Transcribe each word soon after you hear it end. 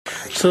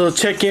So I'll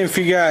check in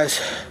for you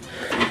guys.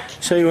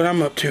 Show you what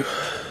I'm up to.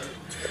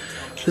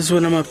 This is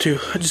what I'm up to.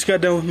 I just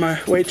got done with my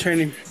weight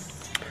training.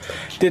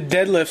 Did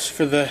deadlifts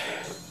for the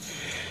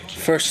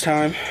first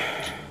time.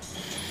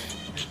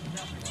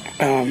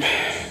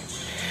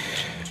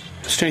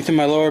 Strengthened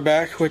my lower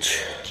back,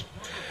 which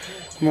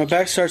when my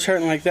back starts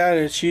hurting like that,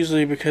 it's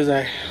usually because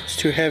I was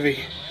too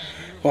heavy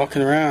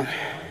walking around.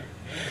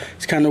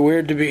 It's kind of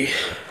weird to be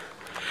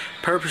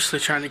purposely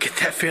trying to get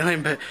that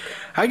feeling, but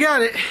I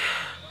got it.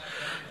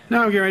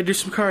 Now I'm getting ready to do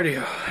some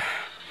cardio.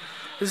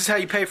 This is how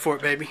you pay for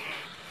it, baby,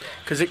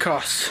 because it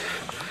costs.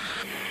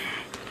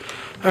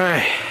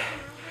 Alright,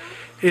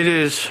 it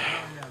is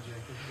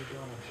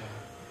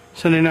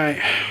Sunday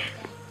night,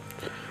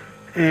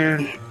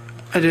 and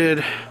I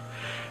did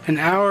an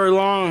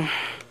hour-long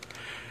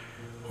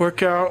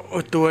workout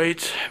with the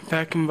weights,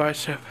 back and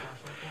bicep.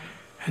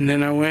 And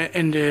then I went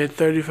and did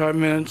 35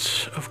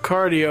 minutes of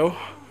cardio,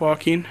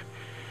 walking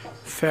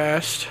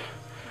fast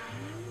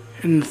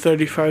in the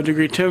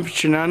 35-degree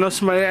temperature. Now I know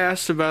somebody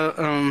asked about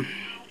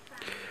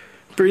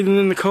breathing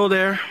in the cold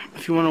air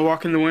if you want to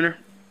walk in the winter,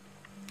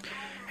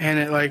 and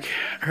it like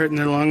hurting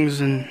their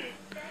lungs and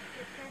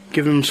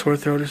giving them sore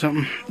throat or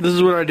something. This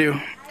is what I do.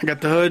 I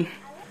got the hood.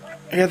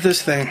 I got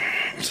this thing.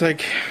 It's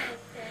like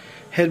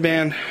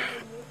headband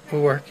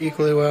will work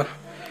equally well,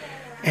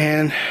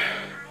 and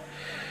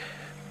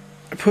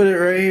I put it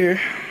right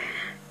here.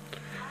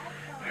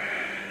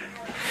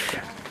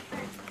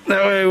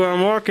 That way when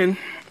I'm walking,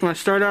 when I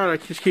start out, I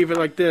just keep it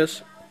like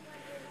this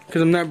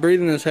because I'm not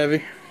breathing as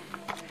heavy.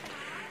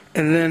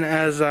 And then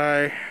as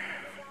I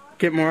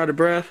get more out of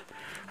breath,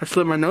 I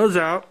slip my nose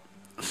out,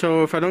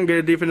 so if I don't get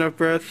a deep enough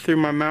breath through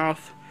my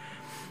mouth,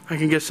 I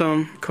can get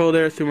some cold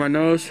air through my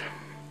nose.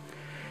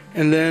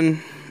 And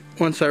then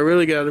once I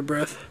really get out of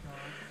breath,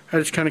 I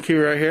just kind of keep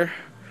it right here.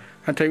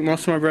 I take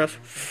most of my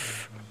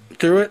breath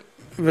through it,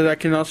 but I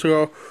can also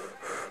go.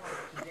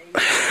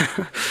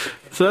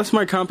 So that's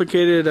my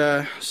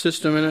complicated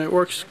system, and it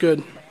works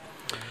good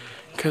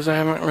because I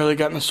haven't really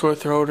gotten a sore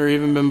throat or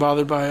even been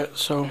bothered by it.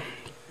 So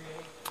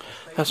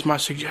that's my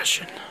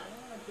suggestion.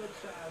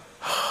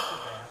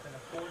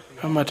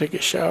 I'm gonna take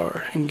a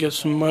shower and get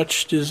some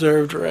much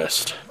deserved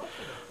rest.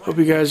 Hope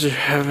you guys are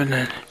having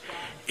an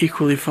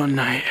equally fun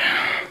night.